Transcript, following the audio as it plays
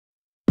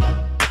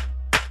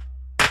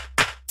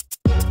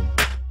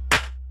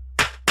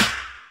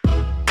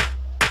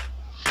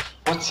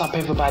What's up,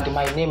 everybody?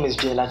 My name is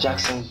Jayla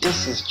Jackson.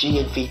 This is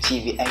GHV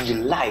TV and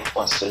you're live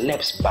on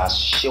Celebs Bass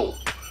Show.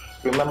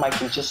 Remember,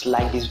 if you just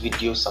like this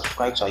video,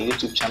 subscribe to our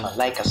YouTube channel,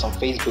 like us on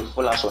Facebook,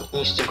 follow us on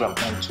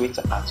Instagram and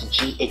Twitter at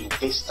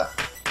GHVista.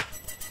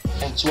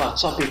 And to our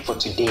topic for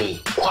today,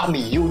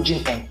 Kuami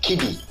Eugene and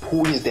KiDi,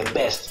 who is the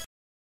best?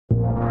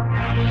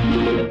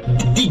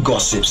 The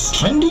gossips,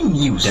 trending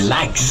news, the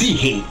likes, the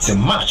hate, the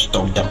match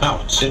talked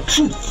about, the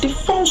truth, the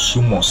false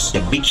rumors,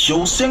 the big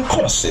shows and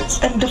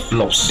concerts, and the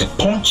flops, the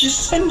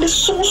punches, and the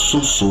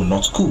so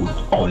not cool.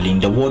 All in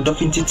the world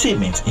of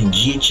entertainment in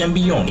GH and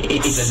beyond.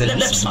 It's a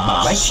Celebs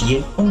Bass right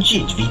here on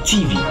GHV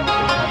TV.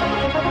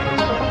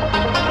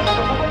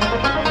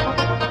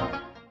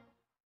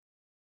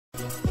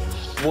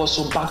 Well,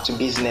 so back to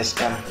business.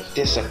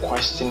 This is a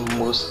question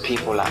most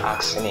people are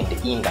asking in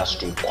the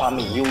industry.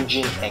 Kuami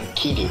Eugene and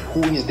KiDi,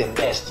 who is the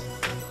best?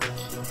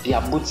 They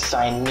are both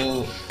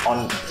signing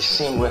on the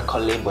same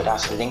record label,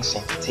 that's Links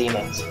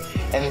Entertainment,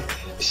 and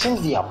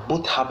since they are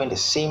both having the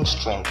same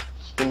strength,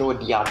 you know,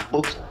 they are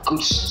both good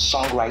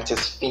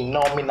songwriters,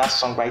 phenomenal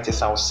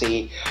songwriters, I would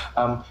say.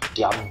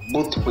 They are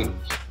both with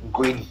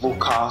great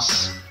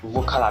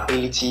vocal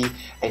ability,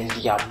 and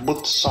they are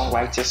both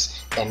songwriters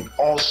and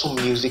also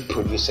music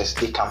producers.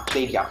 They can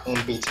play their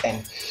own beats,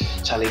 and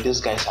Charlie,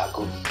 those guys are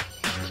good.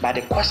 But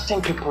the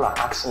question people are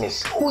asking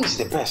is, who is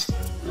the best?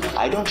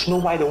 I don't know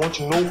why they want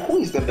to know who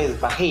is the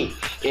best, but hey,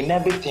 in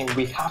everything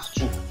we have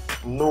to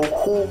know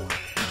who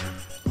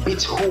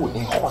beats who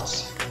in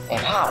what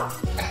and how.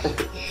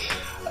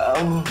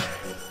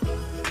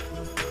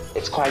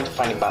 It's quite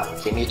funny,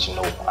 but we need to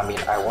know. I mean,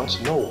 I want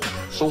to know.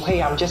 So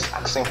hey, I'm just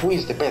asking who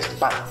is the best.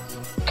 But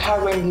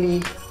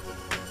currently,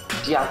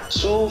 their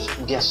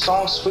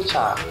songs which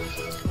are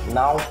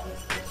now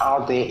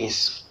out there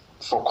is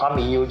for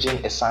Kuami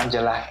Eugene is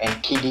Angela and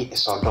KiDi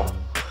is Odo.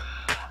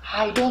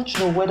 I don't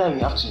know whether we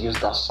have to use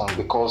that song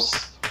because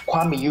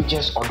Kuami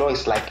Eugene's Odo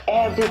is like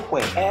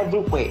everywhere,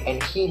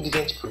 and he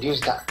didn't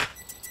produce that.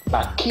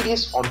 But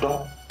KiDi's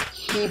Odo,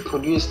 he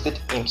produced it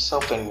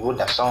himself and wrote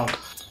the song.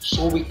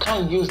 So we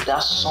can't use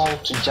that song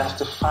to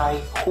justify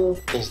who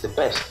is the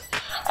best.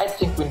 I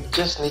think we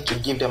just need to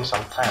give them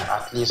some time,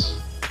 at least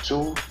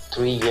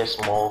 2-3 years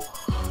more,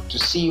 to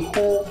see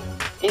who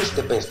is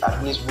the best.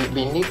 At least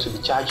we need to be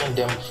judging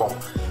them from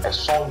a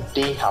song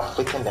they have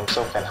written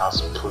themselves and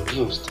has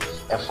produced.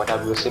 And for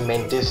that we'll say,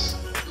 man, this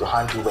your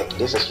handiwork,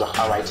 this is your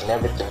handwriting,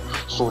 everything.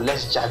 So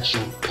let's judge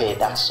you per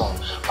that song.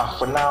 But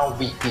for now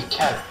we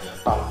can.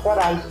 But what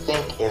I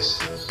think is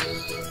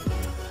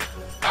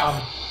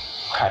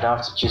I don't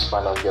have to choose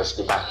one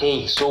obviously, but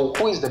hey, so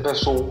who is the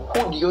best? So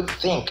who do you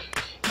think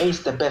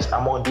is the best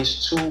among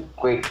these two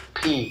great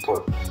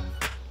people?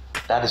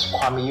 That is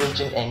Kuami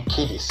Eugene and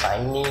KiDi,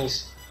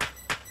 signees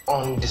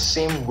on the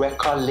same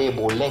record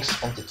label,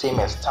 Links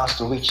Entertainment. Stands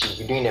to reach you.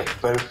 You're doing a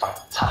very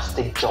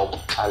fantastic job,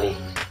 Charlie.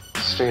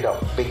 Straight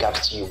up, big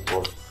ups to you,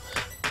 bro.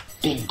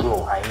 Big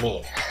bro, I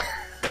mean.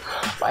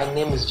 My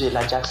name is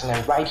Jayla Jackson,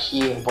 and right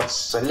here was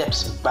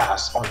Celebs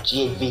Bass on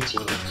GHV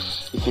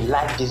TV. If you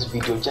like this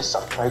video, just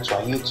subscribe to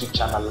our YouTube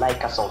channel,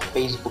 like us on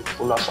Facebook,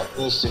 follow us on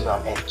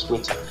Instagram and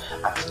Twitter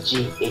at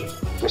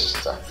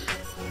GHVista.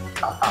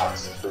 I'm out.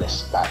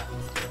 Bless. Bye.